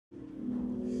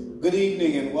Good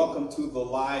evening and welcome to the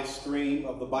live stream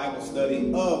of the Bible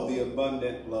study of the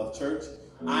Abundant Love Church.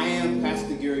 I am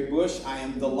Pastor Gary Bush. I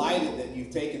am delighted that you've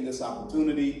taken this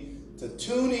opportunity to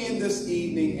tune in this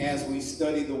evening as we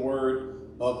study the word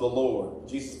of the Lord.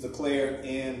 Jesus declared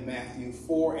in Matthew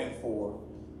 4:4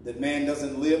 that man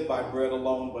doesn't live by bread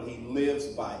alone, but he lives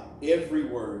by every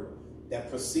word that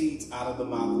proceeds out of the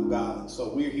mouth of God. And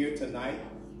so we're here tonight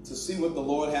to see what the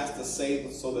Lord has to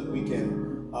say so that we can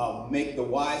make the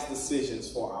wise decisions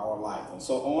for our life. And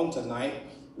so on tonight,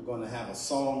 we're going to have a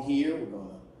song here. We're going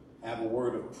to have a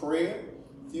word of prayer,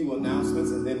 a few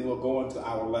announcements, and then we'll go into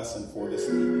our lesson for this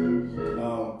evening.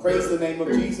 Praise the name of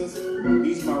Jesus.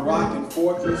 He's my rock and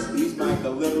fortress. He's my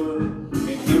deliverer. In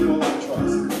him will I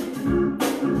trust.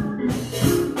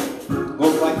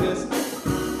 Goes like this.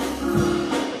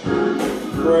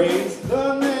 Praise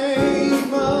the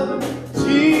name of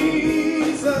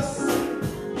Jesus.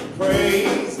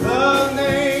 Praise the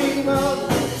name of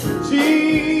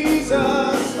Jesus.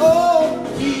 Oh,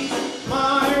 he's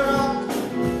my rock.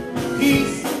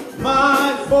 He's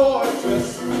my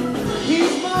fortress.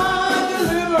 He's my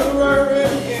deliverer.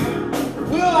 In him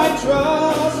will I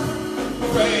trust.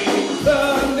 Praise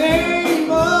the name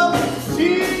of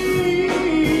Jesus.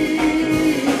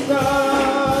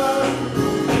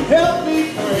 Help me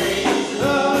praise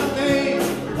the name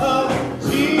of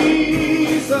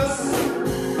Jesus.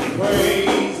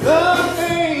 Praise the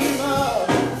name of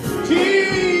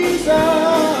Jesus.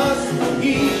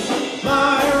 He's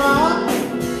my rock.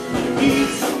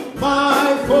 He's my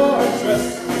fortress.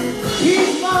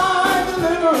 He's my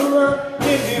deliverer.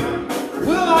 In him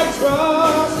will I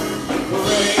trust.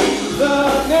 Praise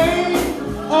the name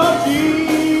of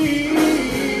Jesus.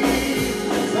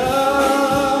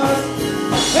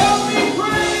 Help me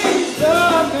praise the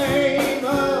name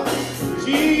of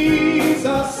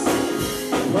Jesus.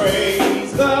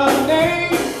 Praise the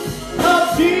name of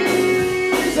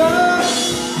Jesus.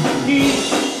 He's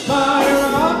my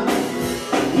rock.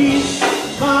 He's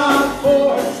my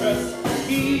fortress.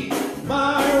 He's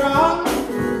my rock.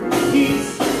 He's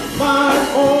my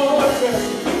fortress.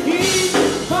 He's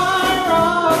my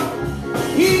rock.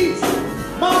 He's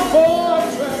my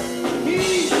fortress.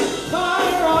 He's my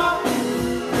rock.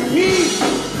 He's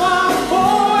my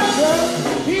fortress.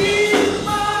 He's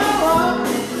my rock.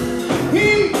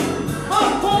 He's my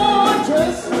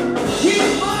fortress.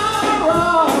 He's my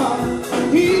rock.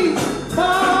 He's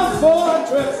my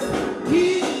fortress.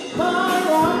 He's my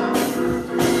rock.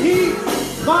 He's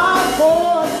my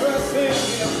fortress. In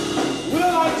him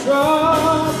will I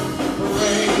trust.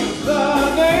 Praise the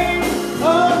name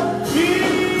of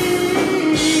Jesus.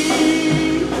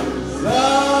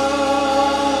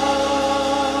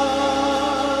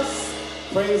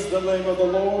 Praise the name of the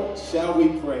Lord. Shall we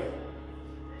pray?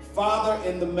 Father,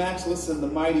 in the matchless and the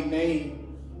mighty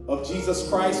name of Jesus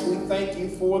Christ, we thank you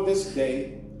for this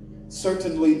day.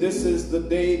 Certainly, this is the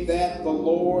day that the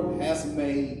Lord has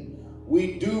made.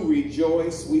 We do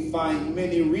rejoice. We find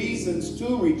many reasons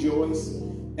to rejoice,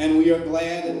 and we are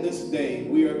glad in this day.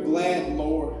 We are glad,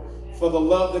 Lord, for the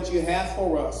love that you have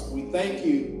for us. We thank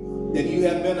you that you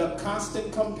have been a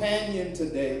constant companion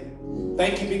today.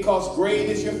 Thank you because great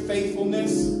is your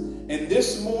faithfulness. And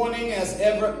this morning, as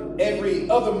every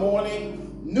other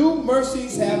morning, new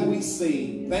mercies have we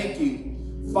seen. Thank you,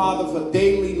 Father, for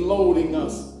daily loading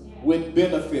us with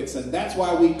benefits. And that's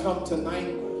why we come tonight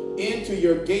into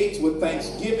your gates with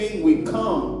thanksgiving. We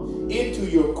come into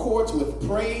your courts with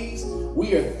praise.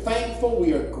 We are thankful.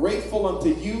 We are grateful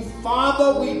unto you.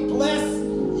 Father, we bless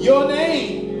your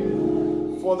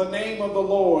name. For the name of the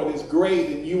Lord is great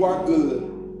and you are good.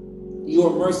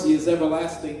 Your mercy is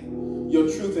everlasting. Your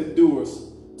truth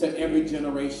endures to every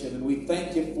generation. And we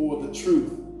thank you for the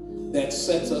truth that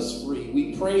sets us free.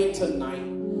 We pray tonight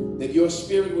that your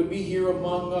spirit would be here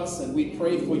among us, and we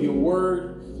pray for your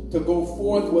word to go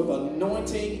forth with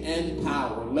anointing and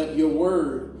power. Let your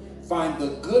word find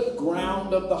the good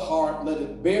ground of the heart. Let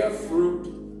it bear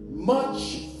fruit,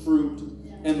 much fruit,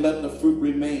 and let the fruit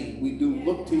remain. We do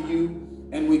look to you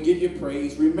and we give you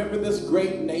praise. Remember this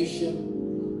great nation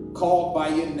called by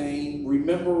your name.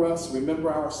 Remember us. Remember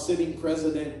our sitting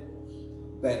president,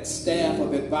 that staff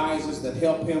of advisors that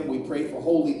help him. We pray for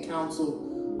holy counsel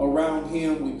around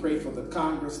him. We pray for the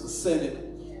Congress, the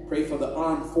Senate. Pray for the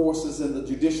armed forces and the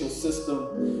judicial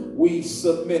system. We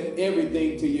submit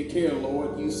everything to your care,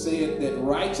 Lord. You said that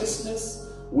righteousness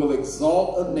will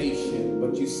exalt a nation,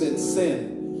 but you said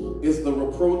sin is the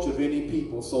reproach of any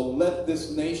people. So let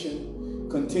this nation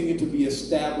continue to be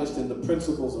established in the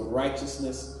principles of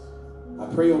righteousness. I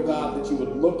pray, oh God, that you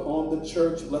would look on the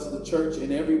church, bless the church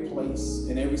in every place,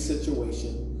 in every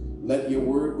situation. Let your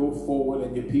word go forward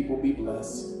and your people be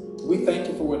blessed. We thank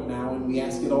you for it now, and we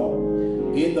ask it all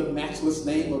in the matchless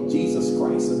name of Jesus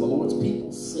Christ. And the Lord's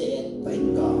people said,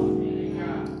 thank God.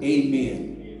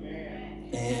 Amen.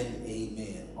 And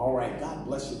amen. All right, God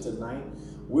bless you tonight.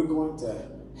 We're going to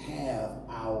have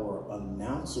our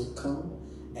announcer come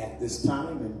at this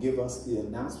time and give us the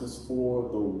announcements for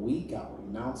the week. Our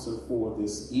announcer for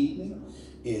this evening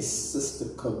is Sister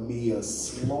Camilla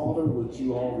Slaughter. Would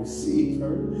you all receive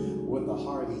her with a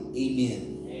hearty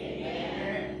amen?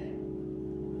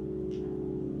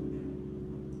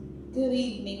 Good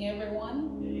evening,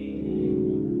 everyone.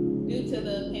 Due to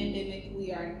the pandemic,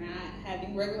 we are not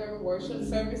having regular worship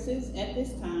services at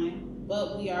this time,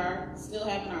 but we are still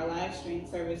having our live stream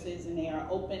services, and they are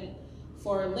open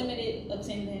for limited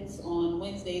attendance on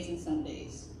Wednesdays and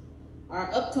Sundays.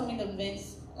 Our upcoming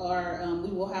events are, we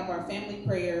will have our family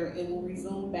prayer. It will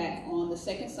resume back on the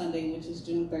second Sunday, which is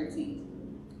June 13th.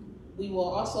 We will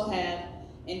also have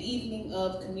an evening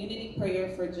of community prayer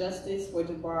for justice for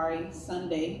Jabari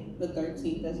Sunday, the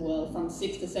 13th as well, from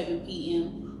 6 to 7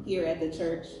 p.m. here at the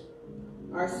church.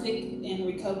 Our sick and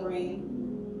recovering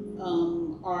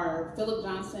are Philip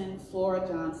Johnson, Flora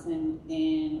Johnson,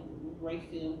 and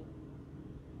Rayfield.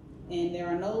 And there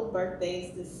are no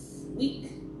birthdays this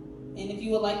week. And if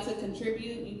you would like to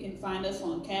contribute, you can find us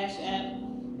on Cash App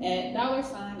at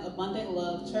 $ Abundant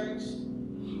Love Church,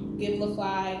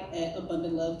 Givelify at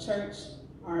Abundant Love Church.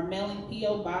 Our mailing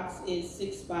P.O. Box is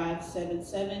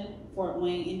 6577, Fort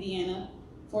Wayne, Indiana,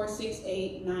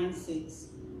 46896.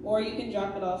 Or you can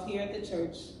drop it off here at the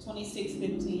church,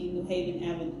 2615 New Haven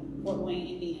Avenue, Fort Wayne,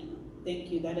 Indiana. Thank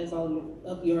you. That is all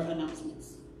of your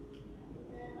announcements.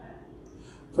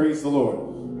 Praise the Lord.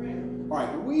 All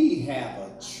right, we have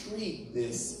a treat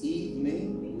this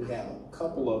evening. We have a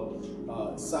couple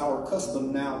of, it's our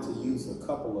custom now to use a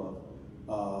couple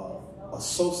of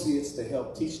associates to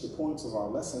help teach the points of our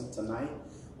lesson tonight.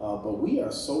 But we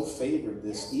are so favored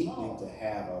this evening to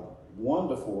have a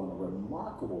wonderful and a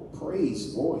remarkable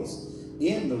praise voice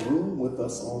in the room with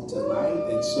us on tonight.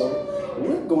 And so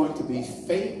we're going to be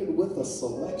favored with a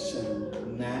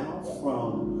selection now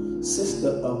from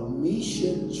Sister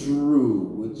Amisha Drew.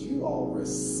 Would you all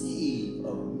receive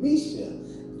Amisha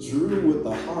Drew with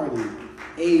a hearty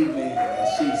amen as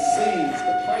she sings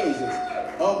the praises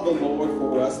of the Lord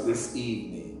for us this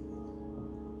evening?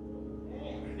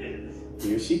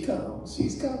 Here she comes.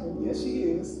 She's coming. Yes, she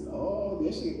is. Oh,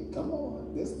 there she is. Come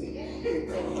on. This thing.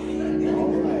 All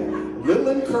right. Little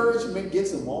encouragement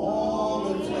gets them all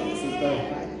in place.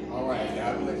 All right.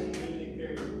 God bless you.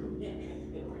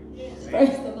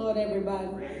 Praise the Lord, everybody.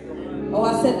 Oh,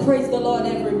 I said praise the Lord,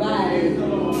 everybody.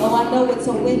 Oh, I know it's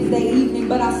a Wednesday evening,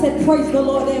 but I said praise the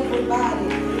Lord, everybody.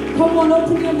 Come on,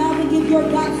 open your mouth and give your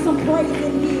God some praise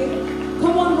in here.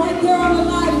 Come on, right there on the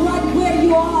line, right where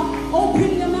you are.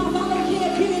 Open your mouth. I don't care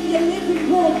if you're in your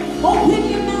living room. Open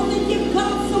your mouth and give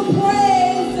God some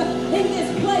praise in this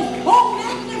place. Oh,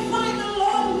 magnify the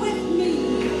Lord with me.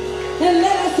 And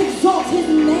let us exalt his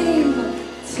name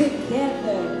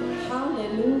together.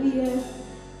 Hallelujah.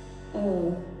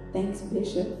 Thanks,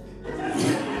 Bishop.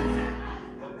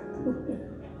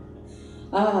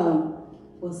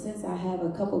 Well, since I have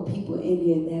a couple people in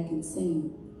here that can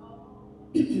sing,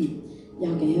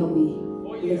 y'all can help me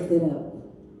lift it up.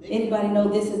 Anybody know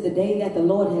this is the day that the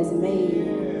Lord has made?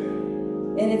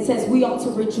 And it says we ought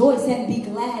to rejoice and be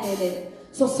glad in it.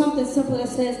 So something simple that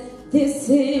says, this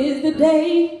is the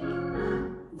day,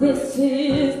 this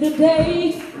is the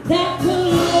day that the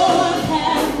Lord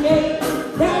has made,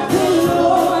 that the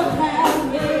Lord has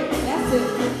made. That's it.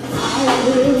 I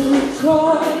will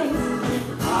rejoice.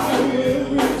 I will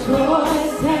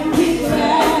rejoice and be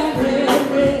glad in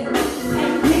it,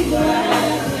 and be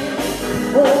glad in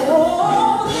it.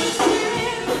 Oh, this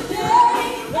is the day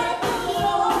that the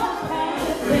Lord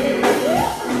has made.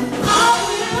 I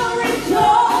will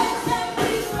rejoice and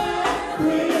be glad in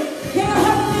it. Can I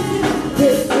have a listen?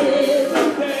 This is the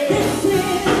day. This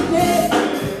is the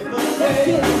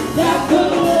day. That the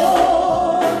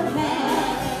Lord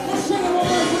has. Let's sing it one more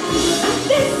time.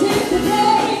 This is the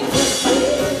day. This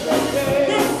is the day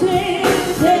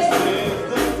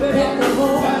that the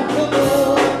Lord has.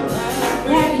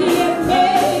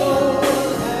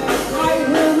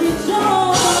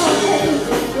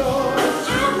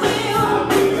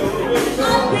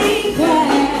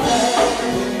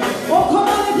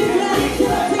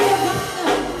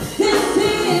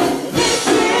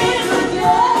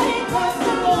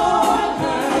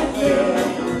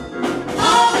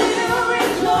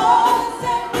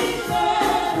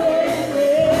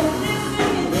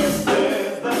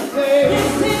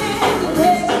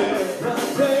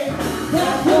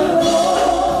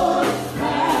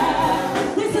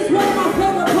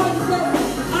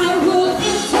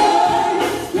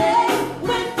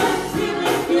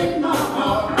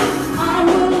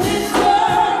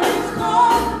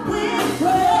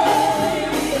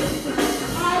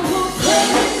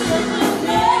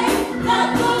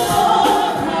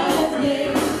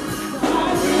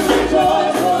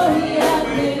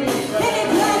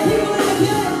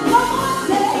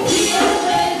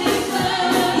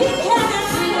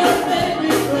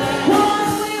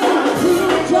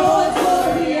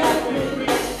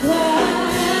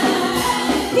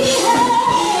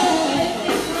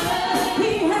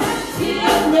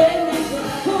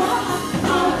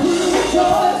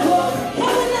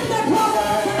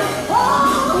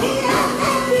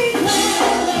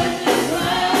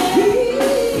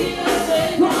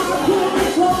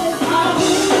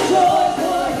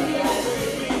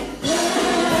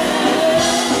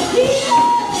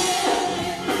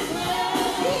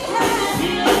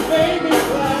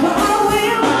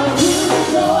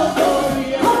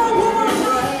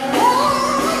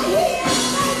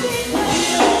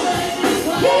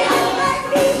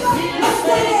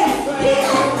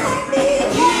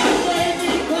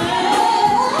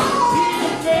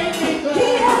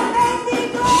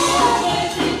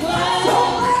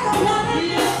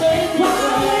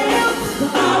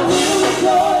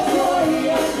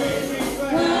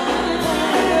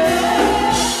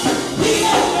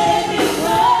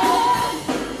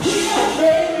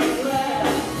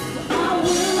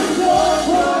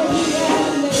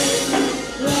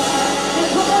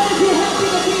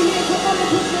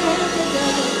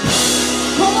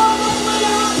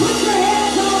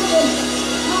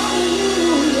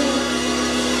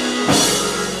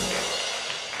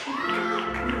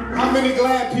 How many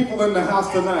glad people in the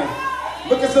house tonight?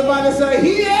 Look at somebody and say,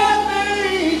 he has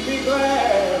made me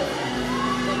glad.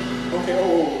 Okay,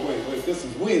 oh, wait, this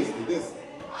is Wednesday.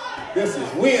 This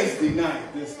is Wednesday night.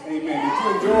 Amen. Did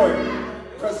you enjoy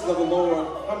the presence of the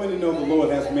Lord? How many know the Lord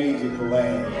has made you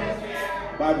glad?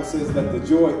 The Bible says that the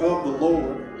joy of the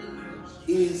Lord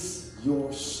is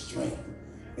your strength.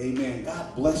 Amen.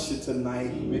 God bless you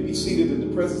tonight. You may be seated in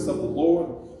the presence of the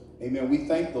Lord. Amen. We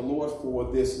thank the Lord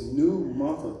for this new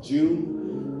month of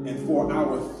June and for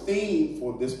our theme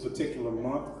for this particular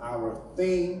month. Our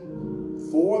theme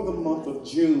for the month of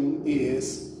June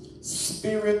is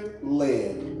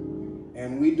Spirit-led.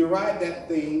 And we derive that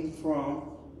theme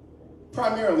from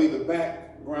primarily the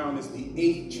background is the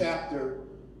 8th chapter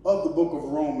of the book of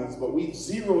Romans, but we've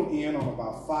zeroed in on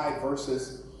about 5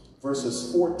 verses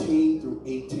 14 through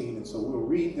 18. And so we'll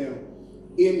read them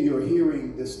in your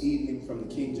hearing this evening from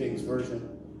the King James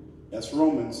Version. That's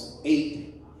Romans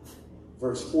 8,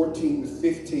 verse 14 to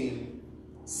 15,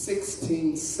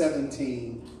 16,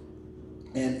 17,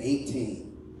 and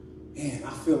 18. Man,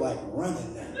 I feel like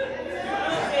running now.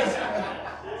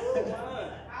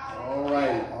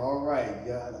 All right.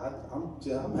 God, I'm going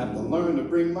to have to learn to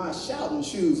bring my shouting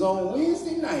shoes on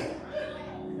Wednesday night.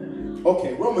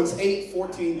 Okay, Romans 8,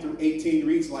 14 through 18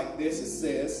 reads like this. It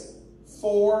says,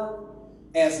 for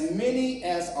as many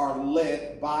as are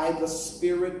led by the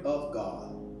Spirit of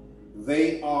God,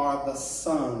 they are the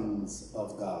sons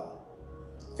of God.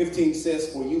 15 says,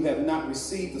 for you have not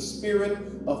received the spirit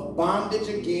of bondage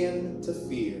again to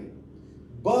fear,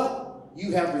 but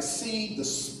you have received the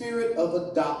spirit of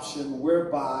adoption,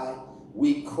 whereby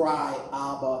we cry,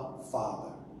 Abba,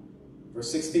 Father.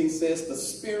 Verse 16 says, the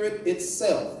Spirit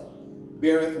itself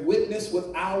beareth witness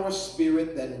with our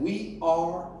spirit that we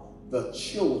are the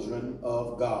children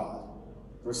of God.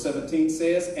 Verse 17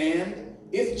 says, and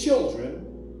if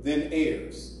children, then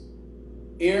heirs,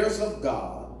 heirs of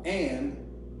God, and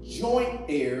joint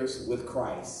heirs with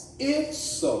Christ, if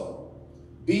so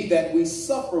be that we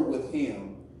suffer with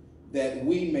him, that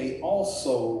we may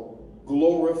also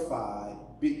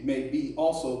be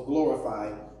also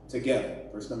glorified together.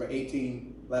 Verse number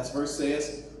 18, last verse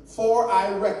says, for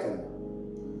I reckon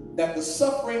that the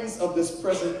sufferings of this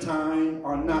present time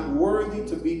are not worthy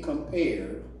to be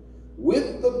compared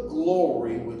with the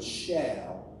glory which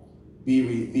shall be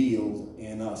revealed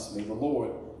in us. May the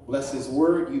Lord bless his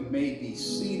word. You may be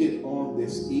seated on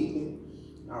this evening.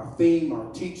 Our theme,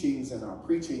 our teachings, and our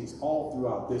preachings all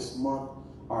throughout this month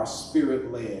are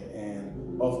Spirit-led.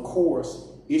 And of course,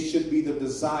 it should be the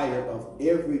desire of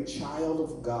every child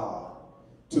of God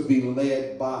to be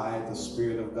led by the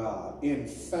Spirit of God. In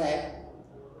fact,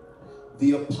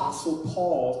 the Apostle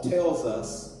Paul tells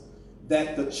us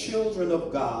that the children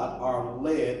of God are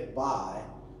led by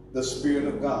the Spirit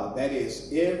of God. That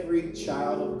is, every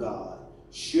child of God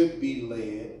should be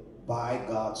led by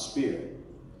God's Spirit.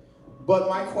 But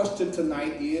my question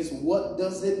tonight is, what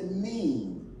does it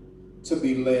mean to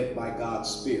be led by God's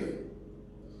Spirit?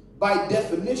 By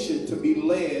definition, to be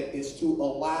led is to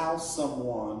allow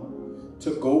someone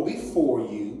to go before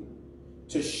you,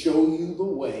 to show you the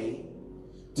way,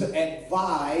 to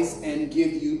advise and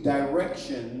give you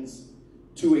directions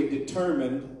to a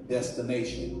determined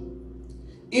destination.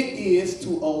 It is to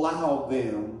allow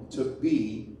them to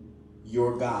be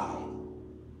your guide.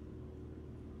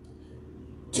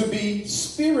 To be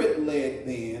Spirit-led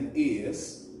then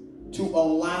is to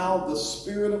allow the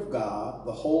Spirit of God,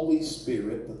 the Holy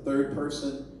Spirit, the third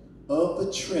person of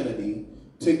the Trinity,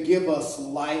 to give us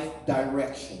life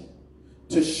direction,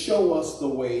 to show us the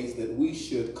ways that we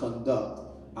should conduct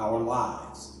our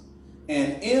lives.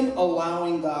 And in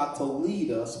allowing God to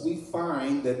lead us, we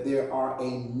find that there are a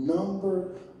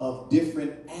number of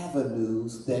different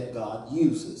avenues that God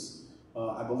uses.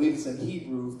 I believe it's in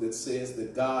Hebrews that says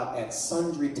that God at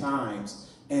sundry times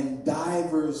and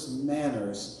divers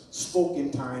manners spoke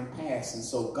in time past. And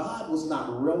so God was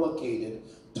not relegated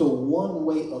to one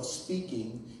way of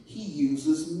speaking. He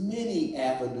uses many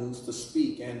avenues to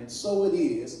speak. And so it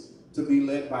is to be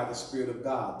led by the Spirit of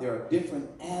God. There are different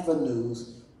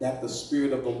avenues that the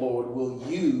Spirit of the Lord will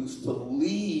use to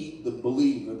lead the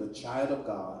believer, the child of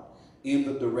God, in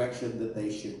the direction that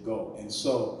they should go. And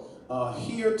so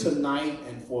here tonight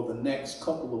and for the next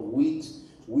couple of weeks,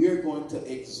 we're going to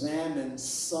examine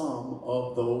some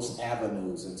of those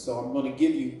avenues. And so I'm going to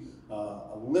give you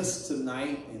a list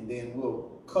tonight, and then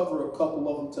we'll cover a couple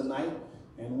of them tonight,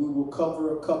 and we will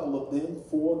cover a couple of them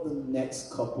for the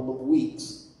next couple of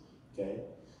weeks. Okay?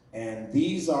 And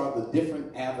these are the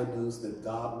different avenues that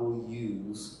God will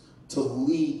use to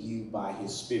lead you by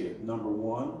his Spirit. Number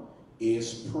one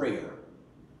is prayer.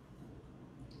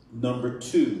 Number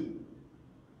two,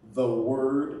 the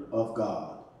Word of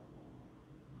God.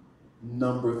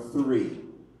 Number 3,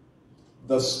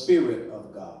 the Spirit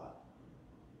of God.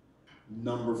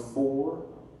 Number 4,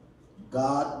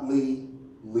 godly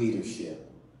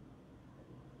leadership.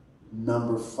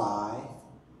 Number 5,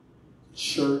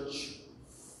 church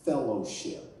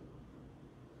fellowship.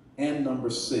 And number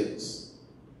 6,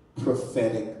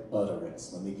 prophetic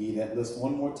utterance. Let me give you that list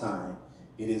one more time.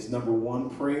 It is number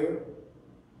 1, prayer.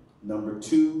 Number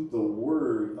 2, the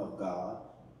Word of God.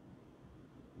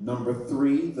 Number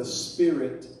 3, the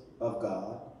Spirit of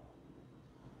God.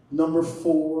 Number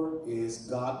 4 is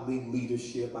godly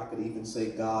leadership. I could even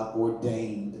say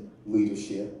God-ordained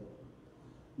leadership.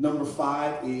 Number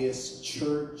 5 is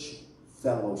church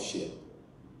fellowship.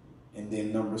 And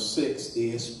then number 6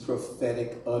 is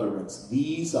prophetic utterance.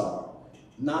 These are,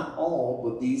 not all,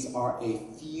 but these are a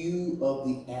few of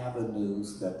the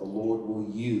avenues that the Lord will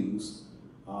use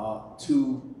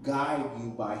to guide you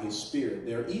by his Spirit.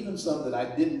 There are even some that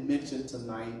I didn't mention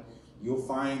tonight. You'll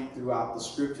find throughout the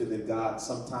scripture that God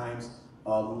sometimes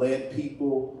led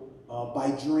people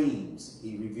by dreams.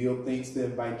 He revealed things to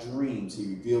them by dreams. He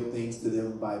revealed things to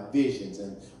them by visions.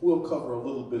 And we'll cover a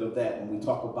little bit of that when we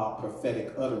talk about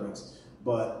prophetic utterance.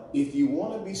 But if you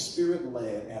want to be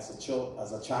Spirit-led as a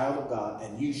child of God,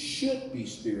 and you should be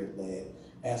Spirit-led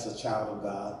as a child of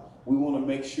God, we want to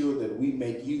make sure that we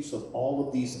make use of all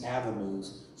of these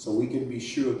avenues so we can be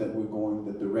sure that we're going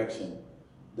the direction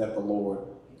that the Lord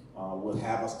will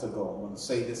have us to go. I'm going to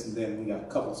say this, and then we got a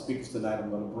couple of speakers tonight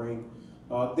I'm going to bring.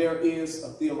 There is a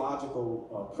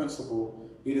theological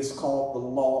principle. It is called the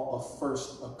law of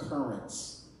first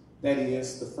occurrence. That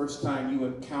is, the first time you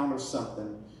encounter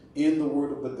something in the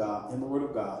Word of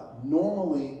God,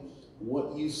 normally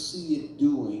what you see it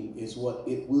doing is what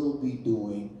it will be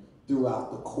doing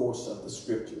throughout the course of the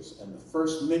scriptures. And the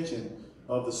first mention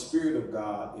of the Spirit of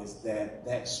God is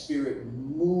that Spirit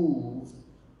moved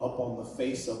upon the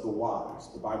face of the waters.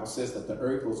 The Bible says that the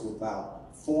earth was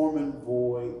without form and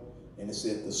void, and it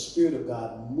said the Spirit of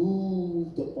God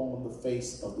moved upon the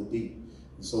face of the deep.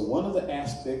 And so one of the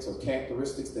aspects or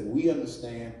characteristics that we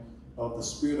understand of the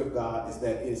Spirit of God is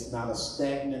that it's not a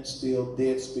stagnant, still,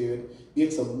 dead spirit.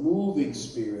 It's a moving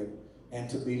spirit. And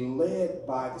to be led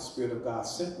by the Spirit of God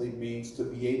simply means to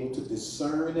be able to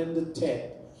discern and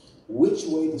detect which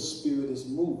way the Spirit is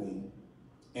moving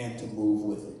and to move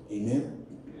with it. Amen?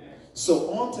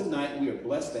 So on tonight, we are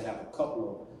blessed to have a couple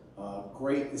of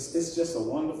it's just a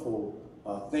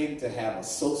wonderful thing to have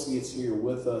associates here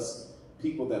with us,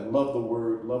 people that love the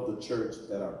Word, love the church,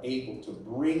 that are able to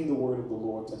bring the Word of the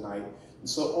Lord tonight. And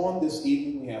so on this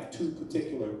evening, we have 2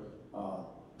 particular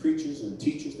preachers and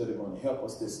teachers that are going to help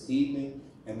us this evening,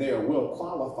 and they are well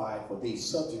qualified for these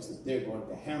subjects that they're going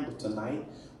to handle tonight.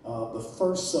 The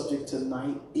first subject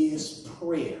tonight is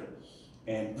prayer,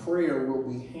 and prayer will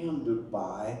be handled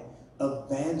by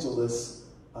evangelist,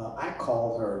 I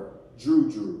call her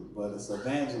Drew, but it's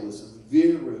evangelist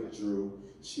Vera Drew.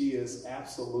 She is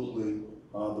absolutely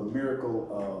the miracle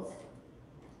of,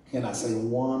 can I say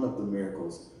one of the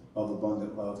miracles of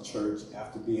Abundant Love Church.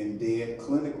 After being dead,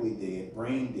 clinically dead,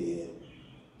 brain dead,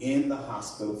 in the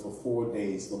hospital for 4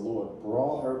 days, the Lord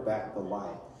brought her back to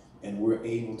life, and we're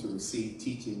able to receive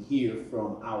teaching here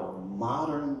from our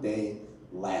modern day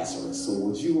Lazarus. So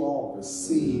would you all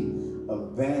receive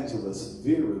evangelist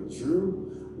Vera Drew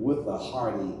with a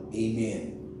hearty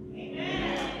amen.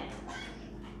 Amen.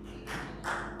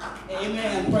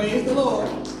 Amen. Praise the Lord.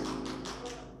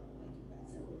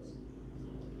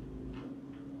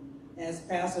 As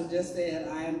Pastor just said,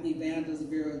 I am Evangelist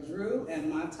Vera Drew, and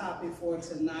my topic for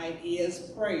tonight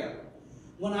is prayer.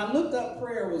 When I looked up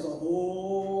prayer, was a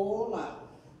whole lot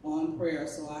on prayer,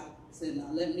 so I said, now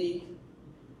let me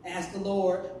ask the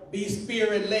Lord, be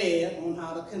Spirit-led on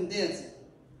how to condense it.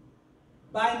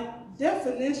 By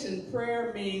definition,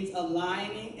 prayer means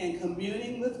aligning and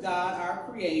communing with God, our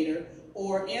Creator,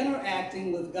 or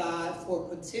interacting with God for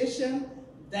petition,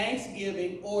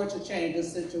 thanksgiving, or to change a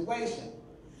situation.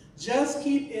 Just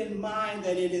keep in mind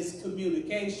that it is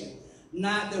communication,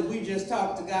 not that we just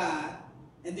talk to God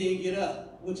and then get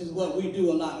up, which is what we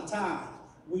do a lot of times.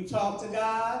 We talk to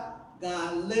God,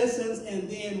 God listens, and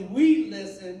then we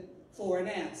listen for an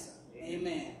answer.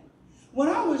 Amen. When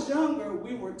I was younger,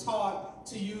 we were taught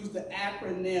to use the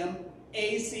acronym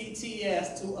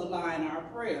ACTS to align our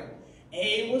prayer.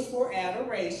 A was for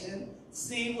adoration,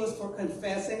 C was for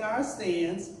confessing our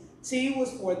sins, T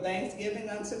was for thanksgiving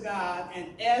unto God, and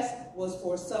S was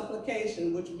for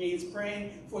supplication, which means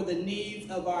praying for the needs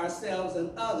of ourselves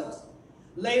and others.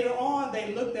 Later on,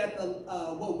 they looked at the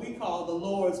what we call the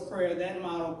Lord's Prayer, that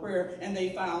model prayer, and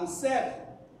they found 7.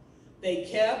 They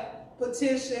kept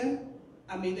petition,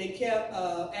 They kept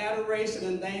adoration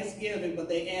and thanksgiving, but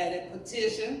they added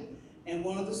petition. And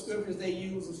one of the scriptures they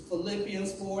used was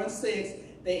Philippians 4 and 6.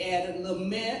 They added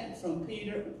lament from 1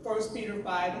 Peter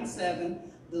 5 and 7,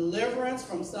 deliverance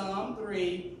from Psalm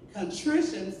 3,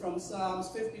 contrition from Psalms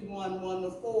 51, 1 to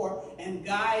 4, and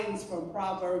guidance from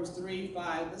Proverbs 3,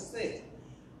 5 to 6.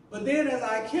 But then as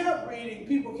I kept reading,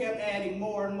 people kept adding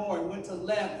more and more. It went to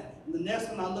 11. The next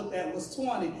one I looked at was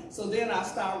 20. So then I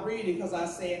stopped reading because I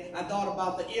thought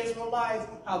about the Israelites,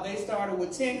 how they started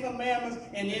with 10 commandments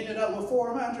and ended up with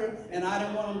 400, and I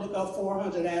didn't want to look up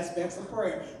 400 aspects of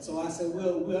prayer. So I said,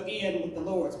 we'll end with the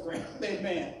Lord's Prayer.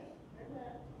 Amen.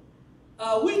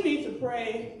 We need to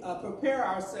pray, prepare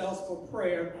ourselves for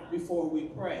prayer before we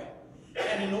pray.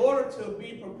 And in order to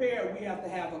be prepared, we have to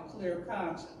have a clear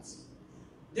conscience.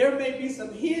 There may be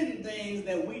some hidden things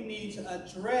that we need to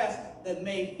address that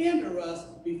may hinder us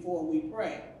before we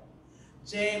pray.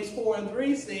 James 4 and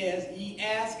 3 says, ye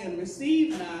ask and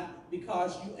receive not,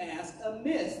 because you ask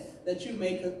amiss, that you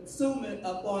may consume it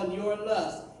upon your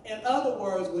lust. In other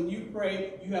words, when you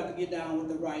pray, you have to get down with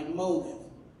the right motive.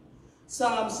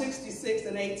 Psalm 66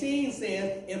 and 18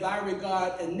 says, if I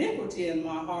regard iniquity in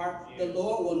my heart, the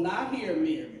Lord will not hear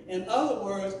me. In other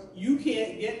words, you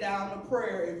can't get down to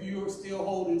prayer if you're still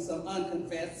holding some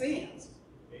unconfessed sins.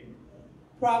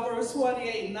 Proverbs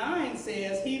 28:9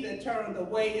 says, he that turneth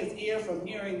away his ear from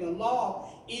hearing the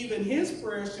law, even his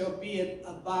prayer shall be an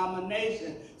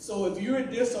abomination. So if you're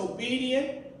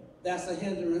disobedient, that's a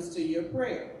hindrance to your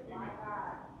prayer.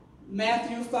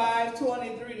 Matthew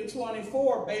 5:23 to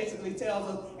 24 basically tells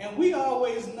us, and we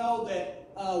always know that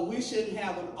we shouldn't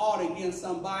have an ought against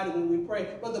somebody when we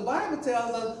pray. But the Bible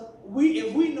tells us,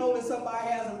 if we know that somebody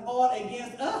has an ought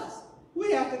against us,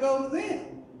 we have to go to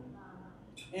them.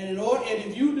 And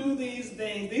if you do these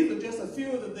things, these are just a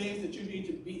few of the things that you need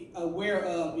to be aware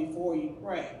of before you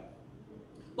pray.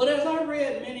 But as I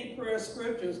read many prayer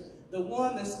scriptures, the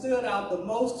one that stood out the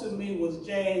most to me was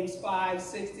James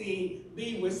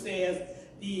 5:16b, which says,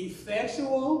 the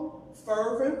effectual,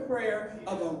 fervent prayer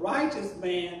of a righteous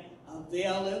man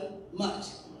availeth much.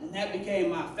 And that became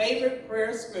my favorite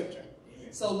prayer scripture.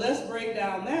 So let's break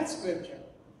down that scripture.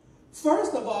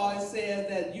 First of all, it says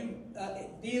that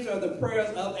these are the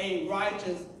prayers of a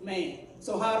righteous man.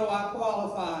 So how do I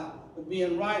qualify for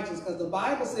being righteous? Because the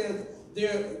Bible says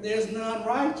there's none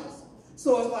righteous.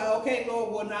 So it's like, okay,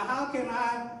 Lord, well, now how can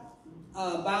I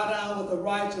bow down with a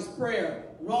righteous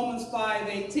prayer? Romans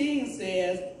 5:18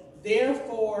 says,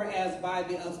 therefore, as by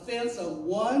the offense of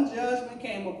one judgment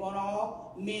came upon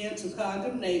all men to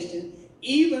condemnation,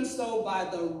 even so by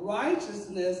the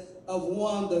righteousness of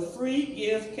one the free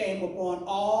gift came upon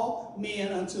all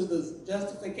men unto the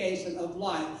justification of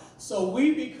life. So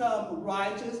we become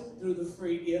righteous through the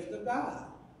free gift of God.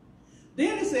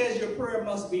 Then it says your prayer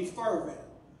must be fervent.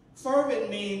 Fervent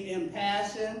means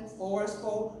impassioned,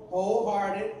 forceful,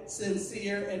 wholehearted,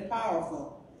 sincere, and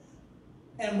powerful.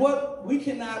 And what we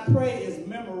cannot pray is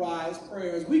memorize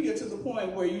prayers. We get to the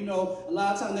point where, a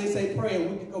lot of times they say prayer,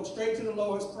 we can go straight to the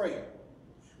Lord's Prayer.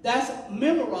 That's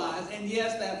memorized, and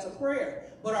yes, that's a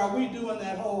prayer. But are we doing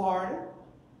that wholehearted?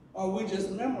 Or are we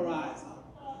just memorizing?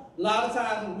 A lot of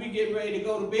times when we get ready to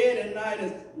go to bed at night,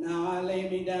 it's, now I lay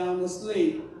me down to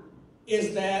sleep.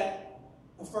 Is that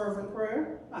a fervent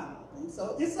prayer? I don't think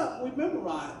so. It's something we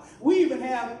memorize. We even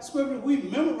have scriptures we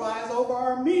memorize over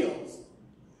our meals.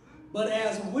 But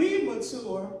as we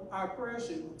mature, our prayer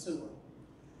should mature.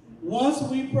 Once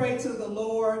we pray to the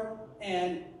Lord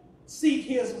and seek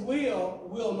his will,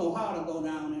 we'll know how to go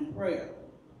down in prayer.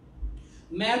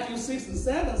 Matthew 6 and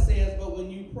 7 says, but when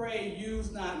you pray,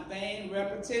 use not vain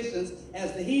repetitions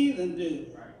as the heathen do.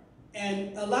 Right.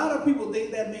 And a lot of people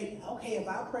think that means, okay, if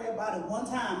I pray about it one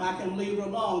time, I can leave it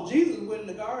alone. Jesus went in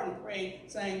the garden and prayed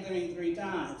same thing 3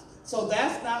 times. So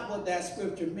that's not what that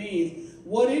scripture means.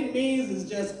 What it means is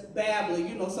just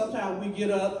babbling. Sometimes we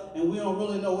get up and we don't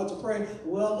really know what to pray.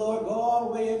 Well, Lord, go all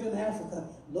the way up in Africa.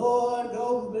 Lord,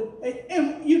 go.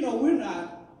 And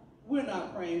we're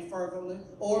not praying fervently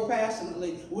or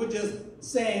passionately. We're just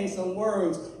saying some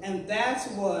words. And that's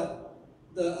what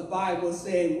the Bible is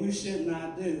saying we should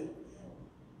not do.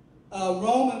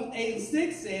 Romans 8 and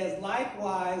 6 says,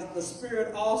 likewise, the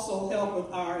Spirit also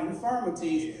helpeth our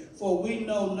infirmities, for we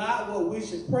know not what we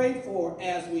should pray for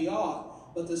as we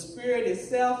ought. But the Spirit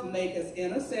itself maketh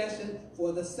intercession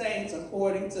for the saints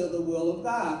according to the will of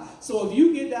God. So if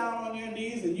you get down on your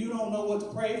knees and you don't know what to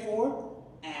pray for,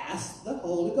 ask the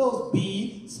Holy Ghost.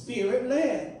 Be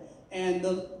Spirit-led. And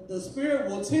the Spirit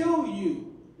will tell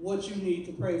you what you need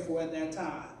to pray for at that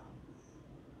time.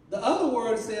 The other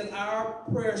word says our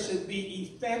prayer should be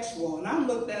effectual. And I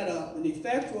looked that up. And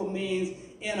effectual means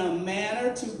in a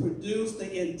manner to produce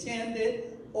the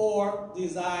intended or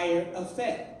desired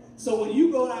effect. So when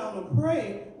you go down to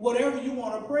pray, whatever you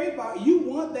want to pray about, you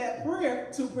want that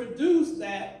prayer to produce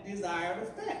that desired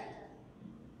effect.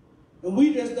 And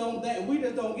we just don't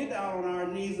get down on our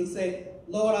knees and say,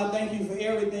 Lord, I thank you for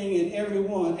everything and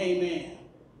everyone. Amen.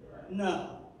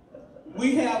 No.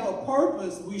 We have a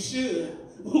purpose, we should,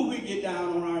 when we get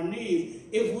down on our knees.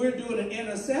 If we're doing an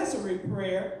intercessory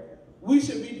prayer, we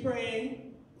should be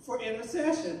praying for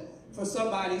intercession, for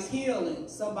somebody's healing,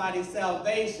 somebody's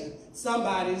salvation,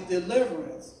 somebody's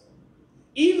deliverance.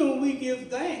 Even when we give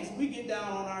thanks, we get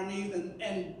down on our knees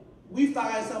and we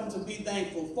find something to be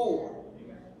thankful for.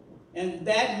 And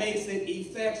that makes it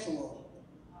effectual.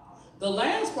 The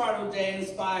last part of James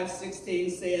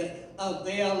 5:16 says,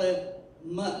 availeth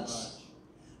much.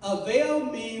 Avail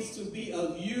means to be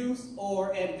of use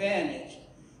or advantage.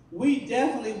 We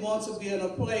definitely want to be in a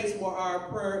place where our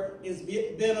prayer is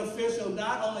beneficial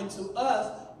not only to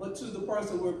us, but to the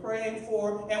person we're praying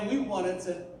for, and we want it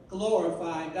to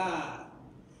glorify God.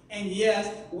 And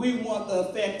yes, we want the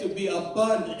effect to be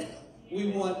abundant.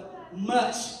 We want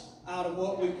much out of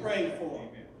what we pray for.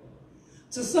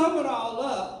 To sum it all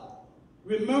up,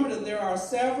 remember that there are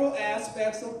several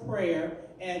aspects of prayer,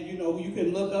 and you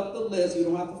can look up the list. You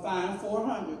don't have to find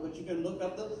 400, but you can look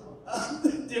up the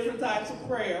different types of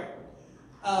prayer.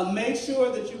 Make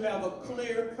sure that you have a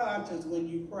clear conscience when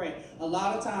you pray. A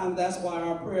lot of times that's why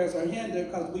our prayers are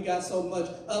hindered, because we got so much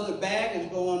other baggage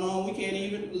going on, we can't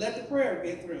even let the prayer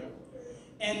get through.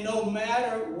 And no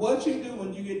matter what you do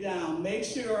when you get down, make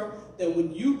sure that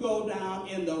when you go down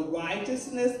in the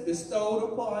righteousness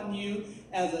bestowed upon you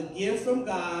as a gift from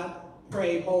God,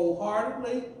 pray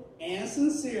wholeheartedly and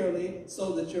sincerely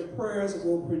so that your prayers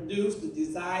will produce the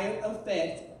desired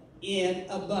effect in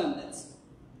abundance.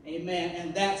 Amen.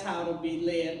 And that's how to be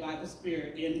led by the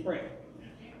Spirit in prayer.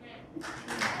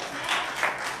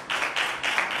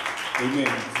 Amen.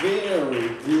 Very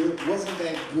good. Wasn't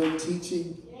that good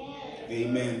teaching?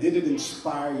 Amen. Did it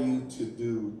inspire you to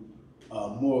do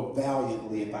more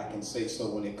valiantly, if I can say so,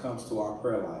 when it comes to our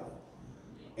prayer life?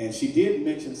 And she did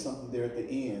mention something there at the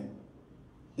end,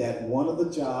 that one of the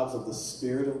jobs of the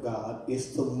Spirit of God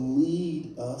is to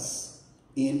lead us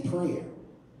in prayer.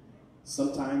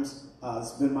 Sometimes,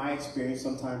 it's been my experience,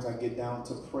 sometimes I get down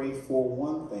to pray for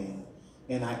one thing,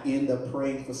 and I end up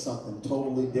praying for something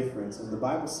totally different. And the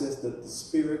Bible says that the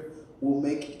Spirit will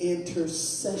make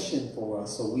intercession for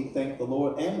us. So we thank the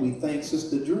Lord, and we thank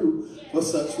Sister Drew for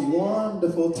such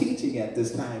wonderful teaching at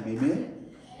this time.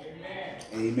 Amen?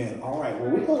 Amen. All right,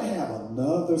 well, we're going to have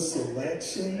another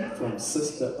selection from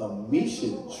Sister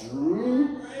Amisha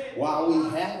Drew while we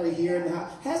have her here now.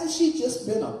 Hasn't she just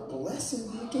been a blessing?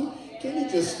 Can you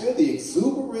just feel the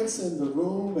exuberance in the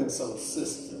room? And so,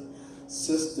 sister,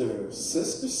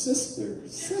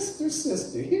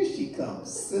 here she comes.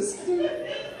 Sister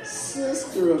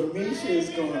Amisha is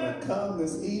going to come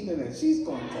this evening, and she's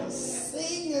going to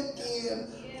sing again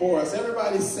for us.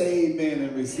 Everybody say amen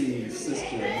and receive Sister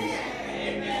Amisha.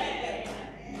 Amen.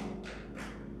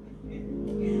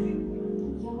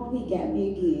 Y'all, he got me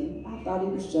again. I thought he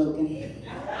was joking.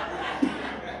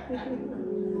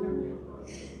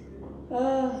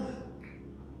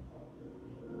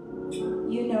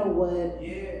 You know what?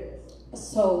 Yes.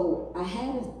 So I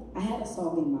had a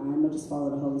song in mind. I'm gonna just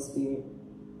follow the Holy Spirit.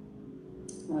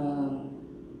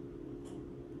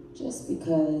 Just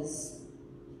because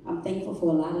I'm thankful for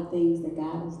a lot of things that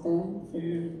God has done for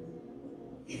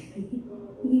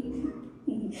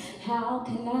me. How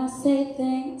can I say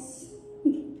thanks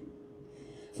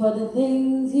for the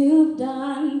things you've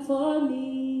done for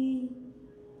me?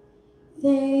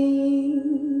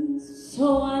 Things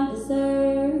so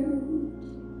undeserved,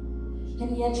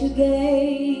 and yet you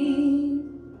gave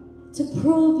to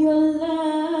prove your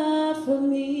love for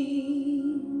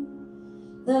me.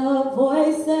 The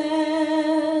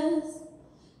voices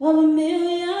of a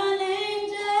million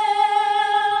angels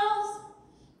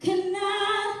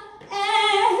cannot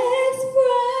express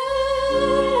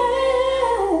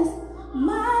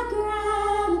my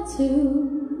gratitude.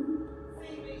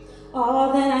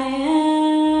 All that I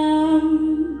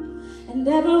am and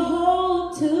ever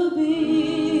hope to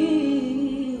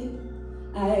be,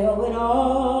 I owe it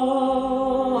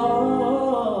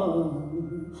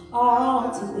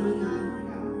all to thee.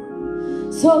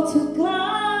 So to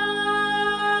God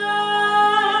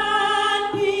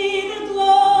be the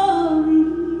glory,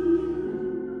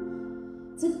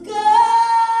 to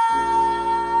God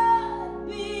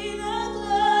be the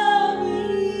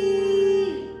glory,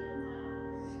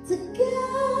 to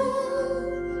God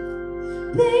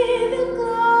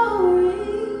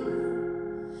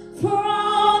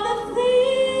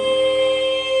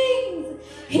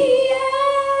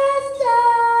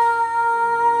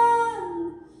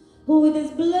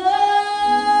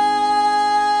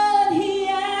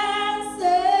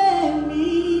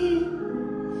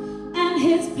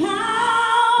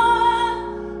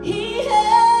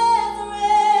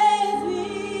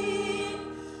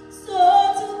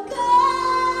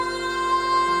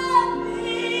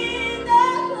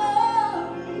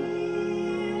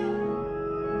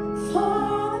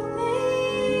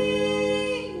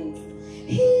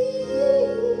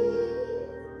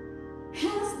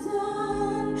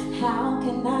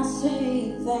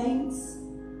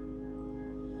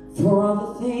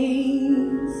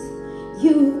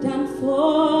done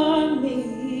for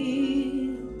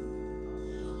me,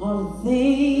 all the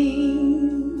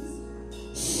things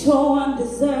so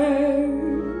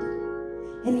undeserved,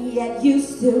 and yet you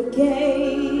still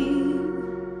gave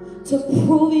to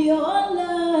prove your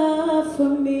love for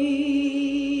me.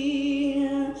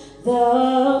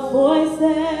 The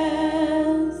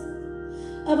voices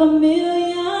of a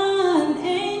million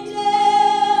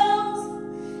angels,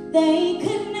 they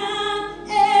could not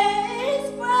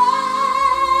express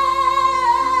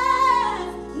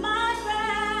my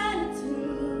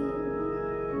gratitude.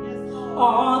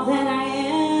 All that I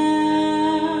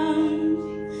am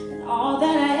and all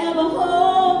that I ever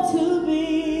hope to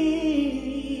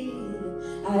be,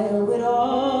 I owe it all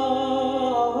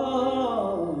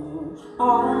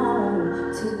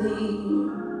to thee.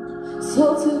 So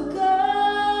to God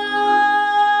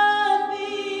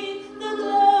be the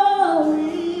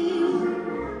glory.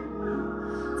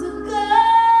 To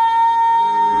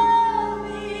God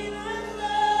be the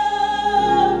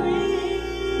glory.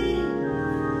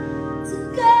 To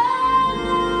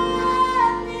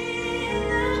God be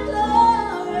the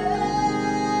glory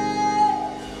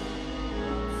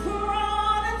for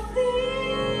all the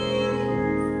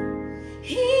things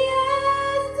He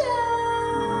has done.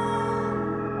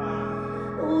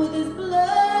 With His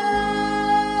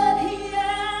blood He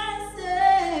has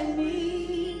set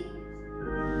me,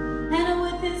 and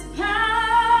with His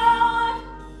power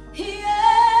He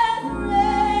has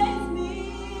raised me.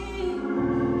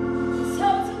 So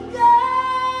to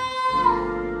God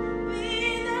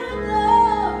be the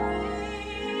glory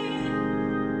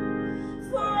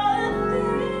for all the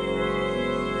things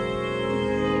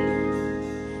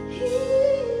He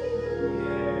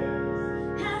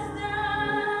has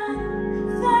done.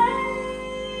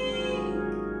 Thank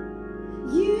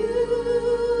you,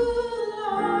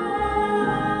 Lord.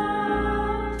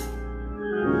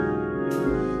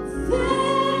 Thank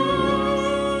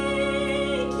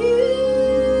you,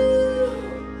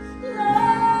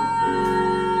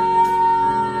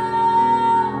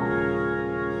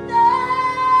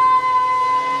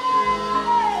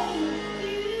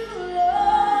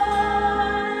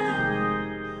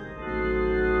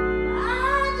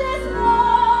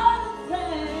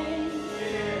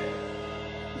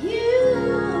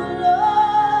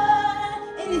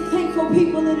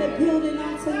 people in the building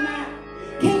on tonight.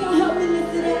 Can you help me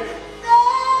lift it up? Thank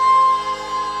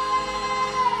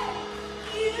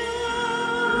you,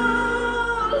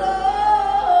 Lord.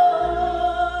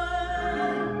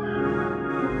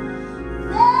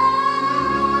 Thank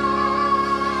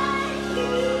you,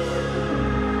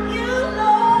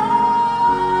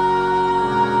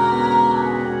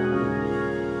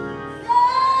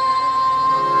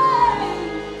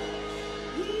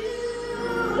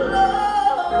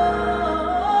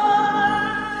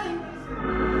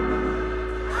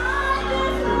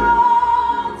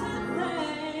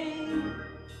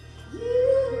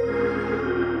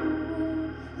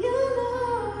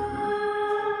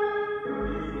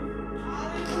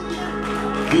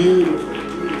 Beautiful.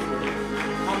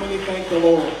 How many thank the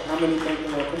Lord? How many thank the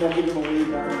Lord? Come on, give Him a wave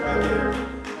right there.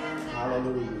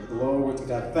 Hallelujah. Glory to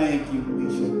God. Thank you,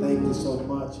 Alicia. Thank you so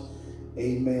much.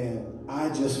 Amen. I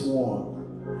just want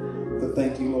to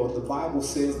thank you, Lord. The Bible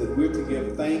says that we're to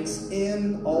give thanks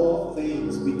in all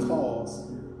things because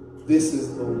this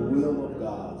is the will of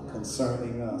God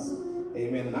concerning us.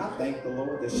 Amen. And I thank the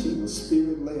Lord that she was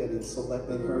spirit-led in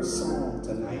selecting her song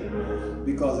tonight.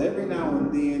 Because every now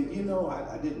and then, you know,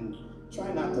 I didn't try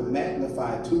not to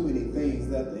magnify too many things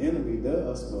that the enemy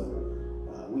does, but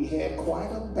we had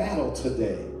quite a battle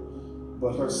today.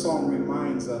 But her song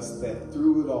reminds us that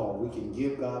through it all, we can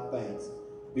give God thanks.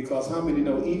 Because how many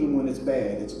know even when it's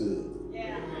bad, it's good?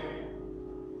 Yeah.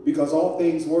 Because all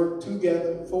things work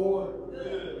together for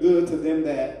good to them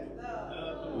that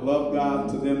love God,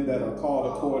 to them that are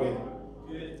called according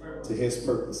to His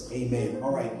purpose. Amen.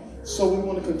 All right. So we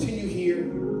want to continue here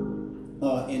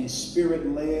in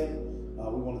spirit-led.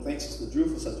 We want to thank Sister Drew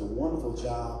for such a wonderful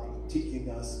job teaching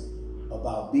us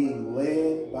about being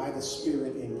led by the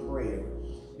Spirit in prayer.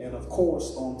 And of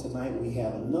course, on tonight we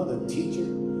have another teacher.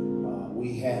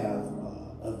 We have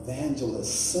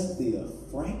Evangelist Cynthia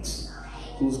Franks,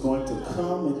 who's going to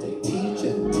come and to teach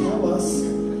and tell us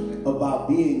about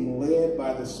being led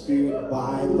by the Spirit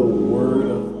by the Word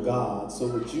of God. So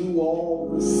would you all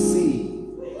receive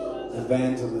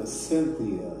Evangelist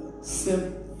Cynthia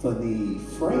Symphony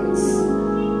Franks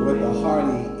with a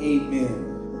hearty amen.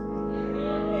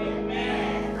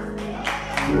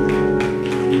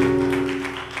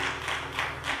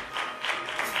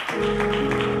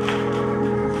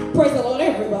 Praise the Lord,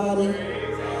 everybody.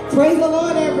 Praise the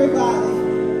Lord, everybody.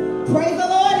 Praise the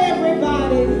Lord,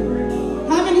 everybody.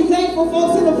 thankful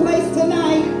folks in the place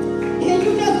tonight? Can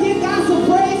you just give God some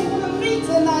praise for the feet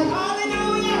tonight?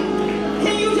 Hallelujah.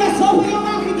 Can you just open your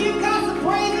mouth and give God some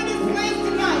praise in this place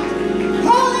tonight?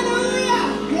 Hallelujah.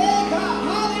 Yeah, God.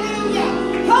 Hallelujah.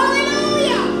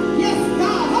 Hallelujah. Yes,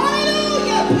 God.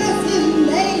 Hallelujah. Bless his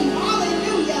name.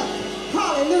 Hallelujah.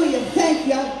 Hallelujah. Thank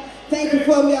you. Thank you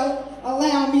for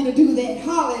allowing me to do that.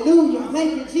 Hallelujah.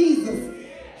 Thank you, Jesus.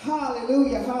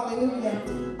 Hallelujah. Hallelujah.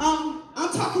 I'm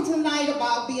talking tonight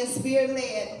about being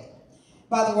spirit-led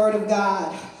by the word of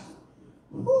God.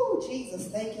 Woo, Jesus.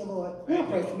 Thank you, Lord. Oh,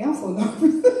 pray for me. I'm so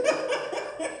nervous.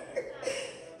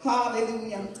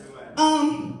 Hallelujah.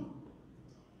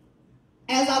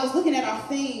 As I was looking at our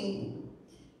theme,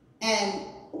 and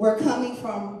we're coming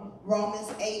from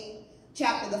Romans 8,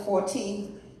 chapter the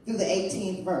 14th through the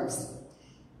 18th verse.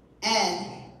 And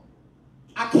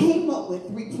I came up with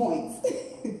 3 points.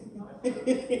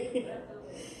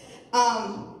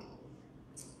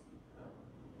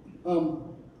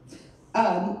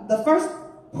 The first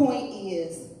point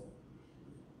is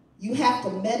you have to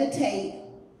meditate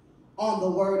on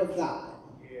the word of God.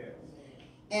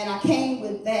 And I came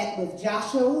with that with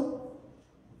Joshua,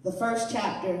 the 1st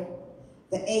chapter,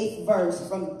 the 8th verse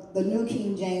from the New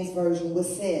King James Version, which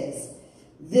says,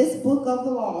 "This book of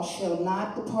the law shall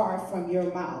not depart from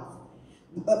your mouth,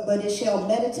 but it shall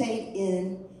meditate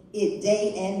in it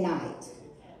day and night,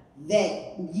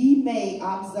 that ye may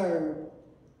observe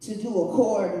to do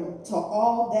according to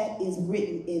all that is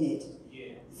written in it.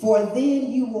 For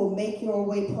then you will make your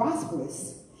way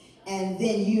prosperous, and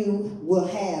then you will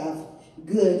have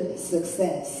good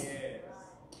success."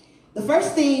 The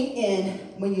first thing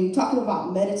when you're talking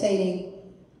about meditating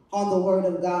on the word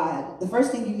of God, the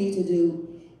first thing you need to do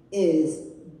is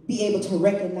be able to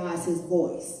recognize his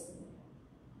voice.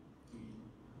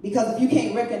 Because if you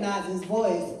can't recognize his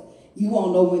voice, you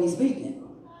won't know when he's speaking.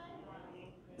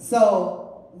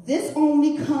 So this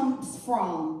only comes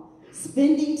from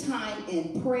spending time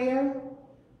in prayer,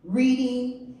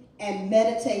 reading, and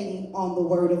meditating on the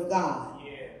word of God.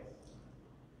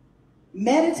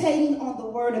 Meditating on the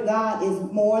word of God is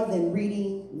more than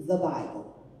reading the Bible.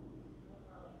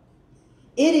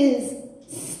 It is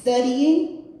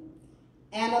studying,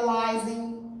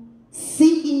 analyzing,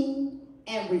 seeking,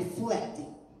 and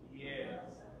reflecting.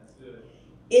 That's good.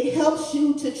 It helps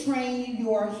you to train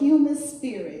your human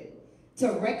spirit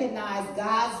to recognize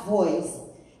God's voice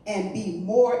and be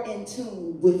more in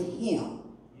tune with him.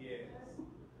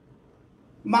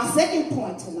 My second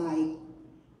point tonight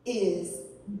is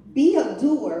be a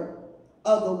doer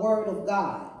of the word of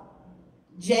God.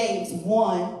 James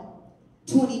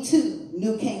 1:22,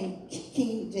 New King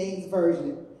James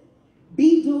Version.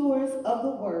 Be doers of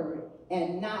the word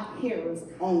and not hearers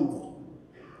only.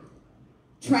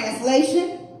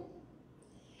 Translation: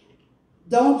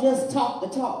 don't just talk the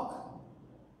talk,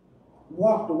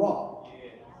 walk the walk.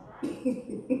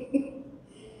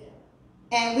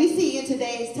 And we see in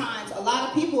today's times, a lot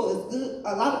of people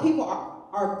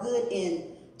are good in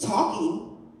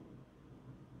talking.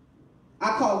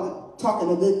 I call it talking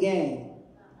a good game.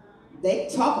 They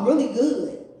talk really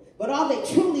good, but are they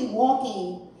truly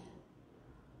walking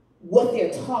what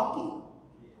they're talking?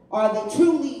 Are they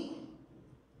truly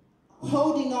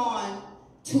holding on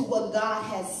to what God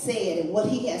has said and what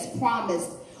he has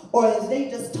promised? Or is they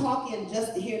just talking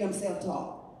just to hear themselves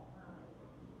talk?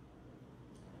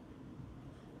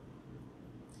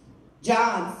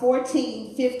 John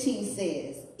 14:15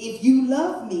 says, "If you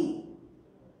love me,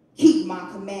 keep my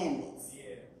commandments."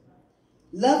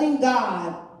 Loving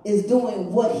God is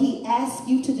doing what he asks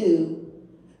you to do.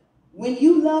 When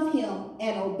you love him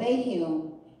and obey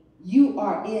him, you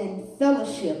are in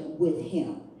fellowship with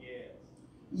him.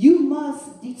 You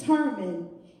must determine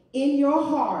in your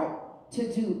heart to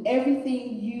do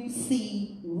everything you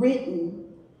see written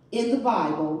in the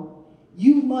Bible.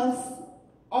 You must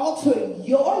alter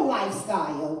your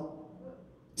lifestyle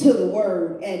to the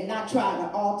word and not try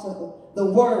to alter the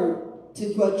word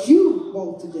to what you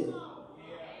want to do.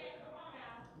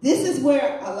 This is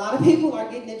where a lot of people are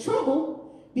getting in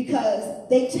trouble, because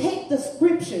they take the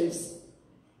scriptures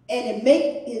and it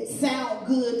make it sound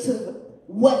good to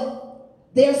what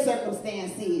their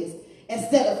circumstance is,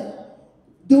 instead of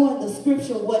doing the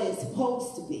scripture what it's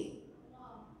supposed to be.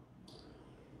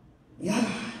 Yeah,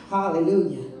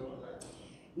 hallelujah.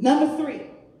 Number 3,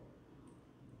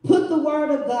 put the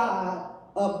word of God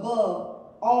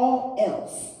above all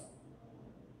else.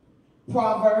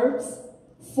 Proverbs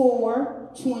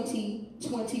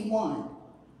 4:20-21.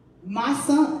 My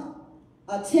son,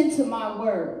 attend to my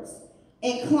words,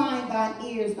 incline thine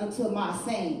ears unto my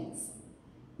sayings.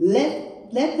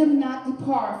 Let them not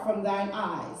depart from thine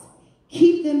eyes.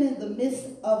 Keep them in the midst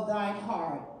of thine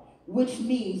heart, which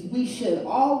means we should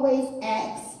always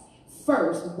ask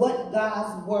first what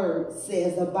God's word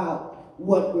says about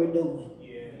what we're doing.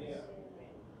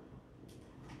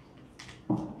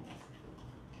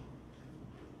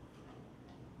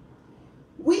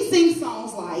 We sing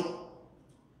songs like,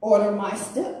 order my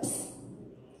steps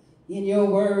in your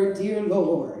word, dear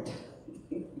Lord.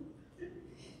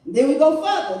 Then we go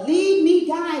further, lead me,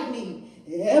 guide me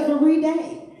every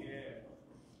day.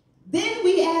 Then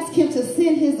we ask him to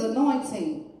send his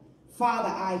anointing. Father,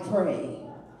 I pray.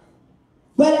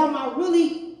 But am I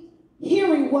really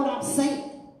hearing what I'm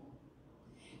saying?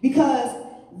 Because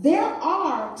there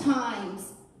are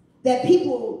times that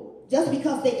people, just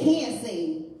because they can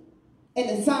sing and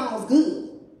it sounds good,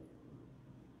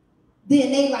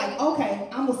 then they like, okay,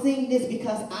 I'm going to sing this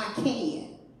because I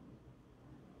can.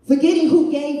 Forgetting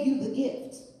who gave you the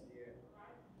gift.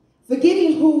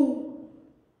 Forgetting who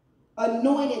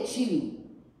anointed you.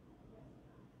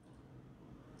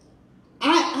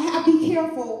 I be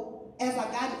careful as I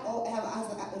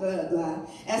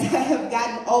have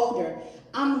gotten older.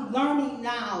 I'm learning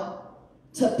now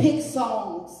to pick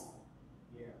songs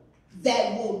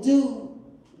that will do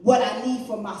what I need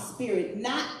for my spirit,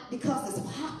 not because it's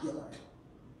popular.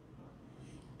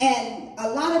 And a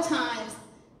lot of times,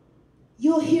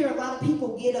 you'll hear a lot of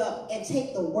people get up and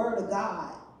take the word of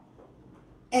God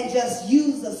and just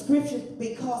use the scripture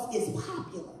because it's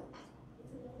popular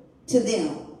to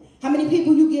them. How many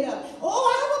people you get up, oh,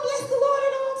 I will bless the Lord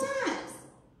at all times.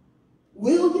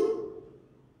 Will you?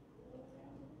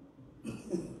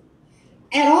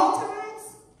 At all times?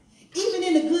 Even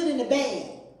in the good and the bad.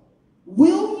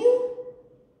 Will you?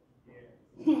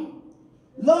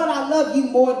 Lord, I love you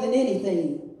more than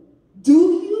anything. Do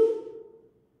you?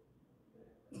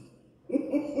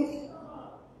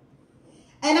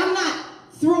 And I'm not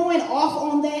throwing off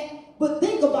on that, but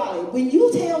think about it. When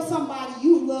you tell somebody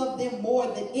you love them more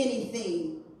than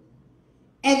anything,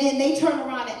 and then they turn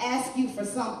around and ask you for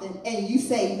something, and you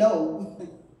say no,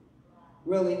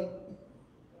 really?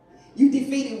 You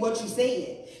defeated what you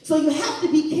said. So you have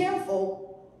to be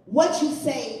careful what you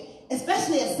say,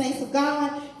 especially as saints of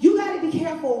God. You got to be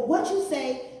careful what you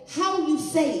say, how you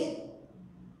say it,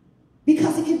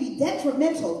 because it can be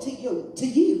detrimental to you.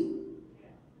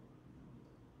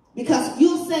 Because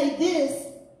you'll say this,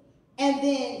 and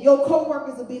then your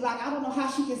co-workers will be like, I don't know how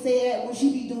she can say that when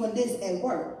she be doing this at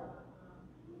work.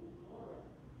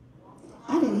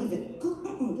 I didn't even, get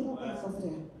over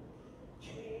there.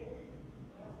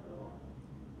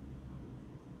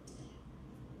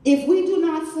 If we do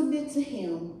not submit to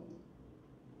him,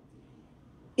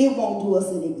 it won't do us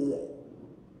any good.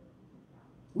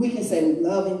 We can say we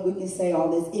love him, we can say all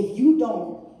this. If you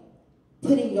don't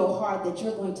put in your heart that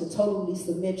you're going to totally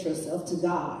submit yourself to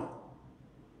God,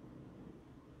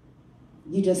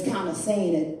 you're just kind of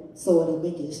saying it so it'll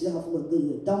make yourself look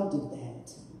good. Don't do that.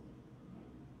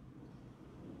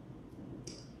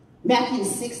 Matthew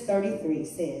 6:33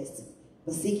 says,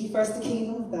 but seek ye first the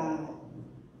kingdom of God,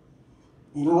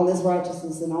 and all his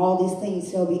righteousness, and all these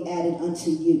things shall be added unto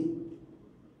you.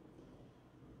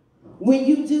 When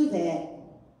you do that,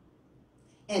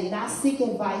 and not seek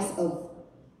advice of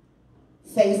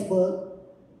Facebook,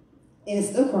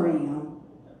 Instagram,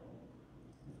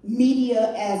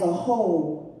 media as a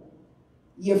whole,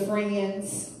 your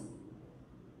friends,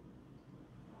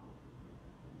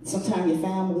 sometimes your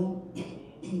family,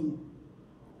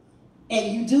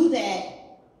 and you do that,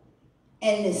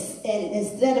 and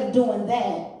instead of doing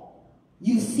that,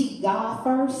 you seek God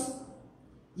first,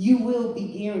 you will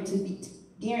be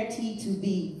guaranteed to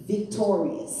be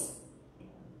victorious.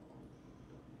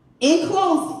 In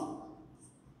closing,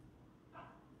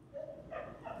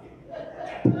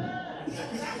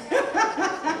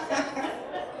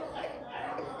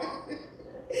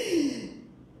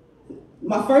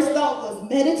 my first thought was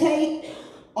meditate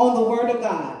on the word of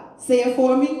God. Say it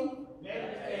for me.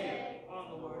 Meditate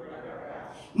on the word of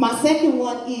God. My second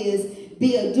one is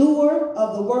be a doer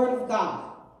of the word of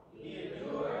God. Be a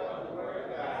doer of the word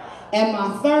of God. And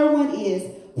my third one is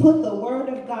put the word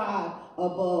of God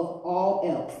above all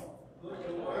else. Put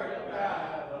the word of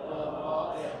God above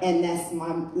all else. And that's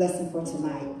my lesson for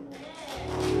tonight.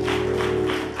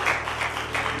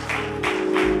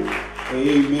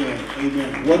 Amen.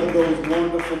 Amen. What are those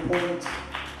wonderful points?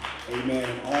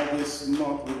 Amen. All this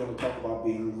month we're going to talk about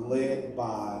being led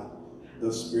by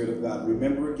the Spirit of God.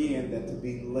 Remember again that to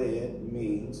be led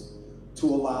means to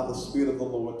allow the Spirit of the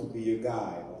Lord to be your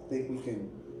guide. I think we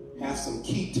can have some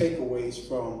key takeaways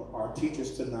from our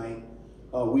teachers tonight.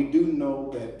 We do know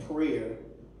that prayer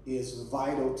is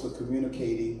vital to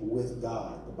communicating with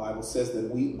God. The Bible says that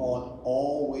we ought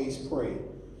always pray.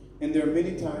 And there are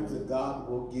many times that God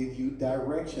will give you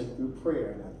direction through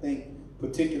prayer. And I think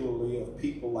particularly of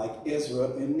people like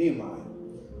Ezra and Nehemiah.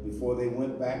 Before they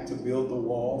went back to build the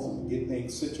walls and get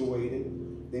things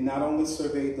situated, they not only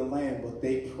surveyed the land, but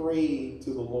they prayed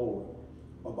to the Lord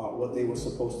about what they were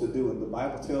supposed to do. And the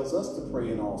Bible tells us to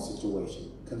pray in all situations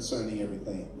concerning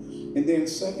everything. And then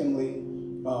secondly,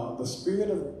 the Spirit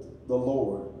of the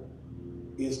Lord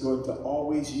is going to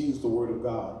always use the Word of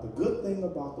God. The good thing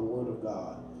about the Word of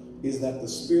God is that the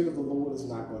Spirit of the Lord is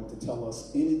not going to tell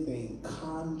us anything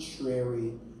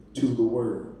contrary to the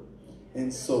Word.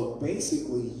 And so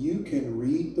basically you can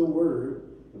read the Word.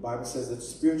 The Bible says it's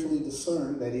spiritually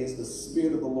discerned. That is, the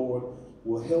Spirit of the Lord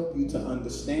will help you to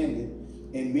understand it.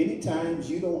 And many times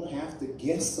you don't have to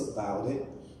guess about it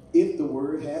if the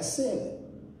Word has said it.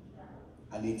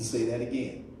 I need to say that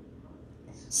again.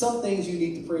 Some things you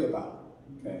need to pray about.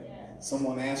 Okay.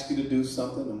 Someone asks you to do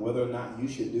something, and whether or not you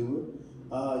should do it,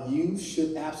 you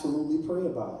should absolutely pray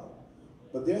about it.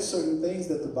 But there's certain things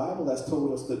that the Bible has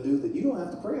told us to do that you don't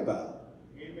have to pray about.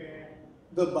 Amen.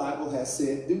 The Bible has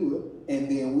said do it, and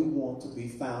then we want to be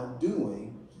found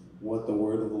doing what the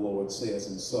Word of the Lord says.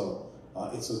 And so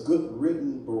it's a good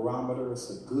written barometer. It's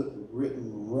a good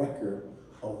written record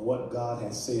of what God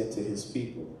has said to his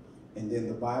people. And then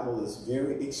the Bible is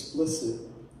very explicit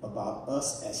about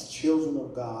us as children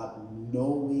of God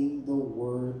knowing the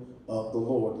Word of the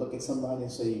Lord. Look at somebody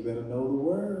and say, you better know the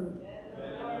Word.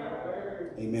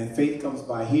 Amen. Faith comes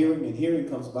by hearing, and hearing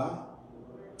comes by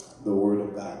the Word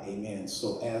of God. Amen.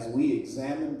 So as we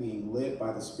examine being led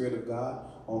by the Spirit of God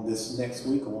on this next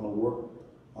week, I want to work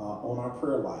on our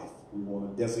prayer life. We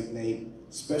want to designate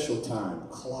special time,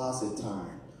 closet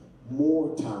time,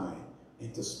 more time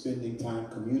into spending time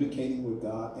communicating with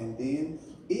God. And then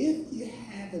if you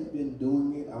haven't been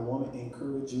doing it, I want to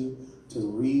encourage you to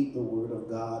read the Word of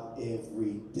God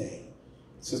every day.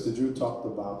 Sister Drew talked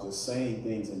about just saying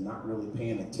things and not really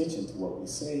paying attention to what we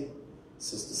say.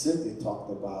 Sister Cynthia talked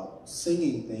about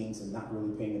singing things and not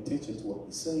really paying attention to what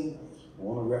we sing. I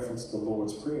want to reference the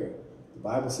Lord's Prayer. The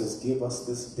Bible says, give us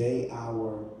this day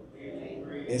our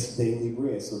daily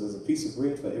bread. So there's a piece of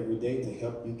bread for every day to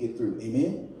help you get through.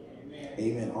 Amen?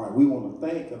 Amen. All right, we want to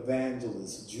thank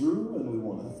Evangelist Drew, and we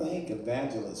want to thank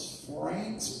Evangelist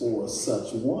Franks for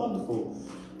such wonderful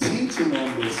teaching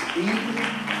on this evening.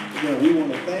 Again, we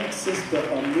want to thank Sister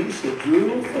Amisha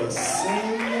Drew for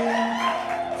singing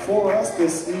for us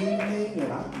this evening.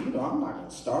 And I'm not going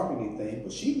to start anything,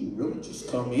 but she can really just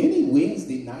come any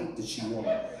Wednesday night that she want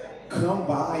to come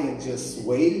by and just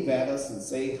wave at us and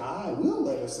say hi. We'll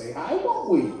let her say hi, won't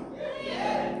we?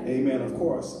 Amen. Of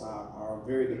course, our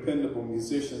very dependable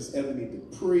musicians, Ebony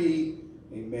Dupree,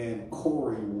 amen,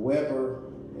 Corey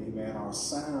Weber, amen, our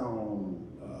sound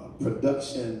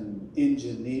production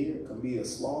engineer, Camilla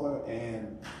Slaughter,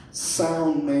 and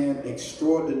sound man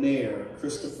extraordinaire,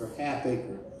 Christopher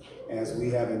Halfaker, as we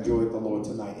have enjoyed the Lord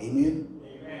tonight. Amen?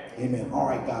 Amen. All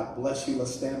right, God bless you.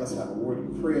 Let's stand. Let's have a word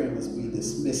of prayer, and let's be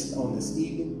dismissed on this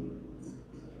evening.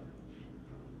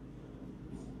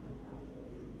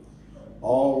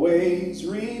 Always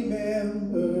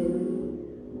remember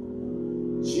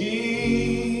Jesus,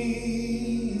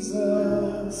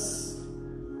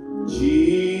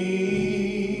 Jesus.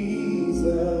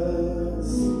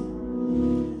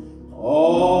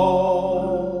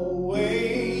 Always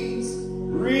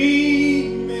remember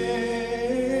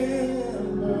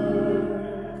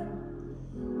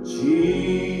Jesus,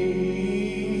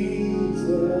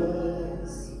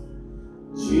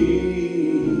 Jesus.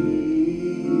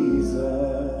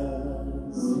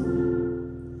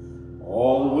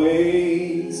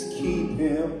 Always keep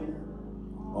him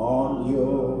on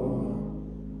your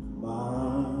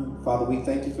mind. Father, we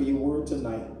thank you for your word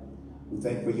tonight. We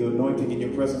thank you for your anointing and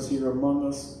your presence here among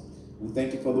us. We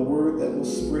thank you for the word that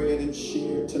was spread and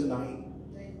shared tonight.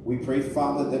 We pray,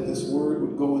 Father, that this word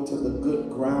would go into the good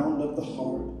ground of the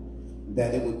heart,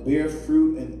 that it would bear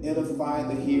fruit and edify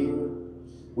the hearer.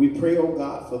 We pray, oh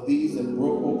God, for these that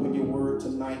broke open your word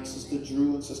tonight, Sister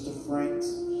Drew and Sister Franks.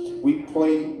 We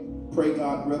pray,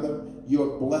 God, brother,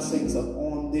 your blessings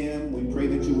upon them. We pray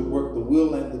that you would work the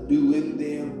will and the do in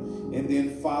them. And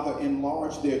then, Father,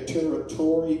 enlarge their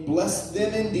territory. Bless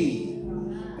them indeed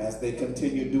as they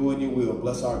continue doing your will.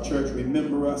 Bless our church.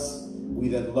 Remember us, we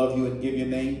that love you and give your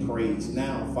name praise.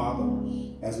 Now, Father,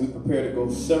 as we prepare to go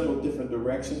several different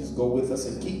directions, go with us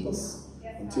and keep us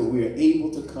until we are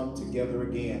able to come together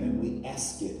again. And we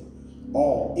ask it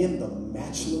all in the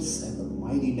matchless and the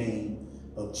mighty name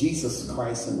of Jesus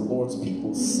Christ. And the Lord's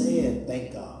people said,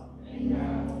 thank God.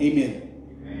 Amen. Amen.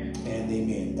 and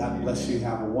amen. God bless you.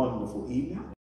 Have a wonderful evening.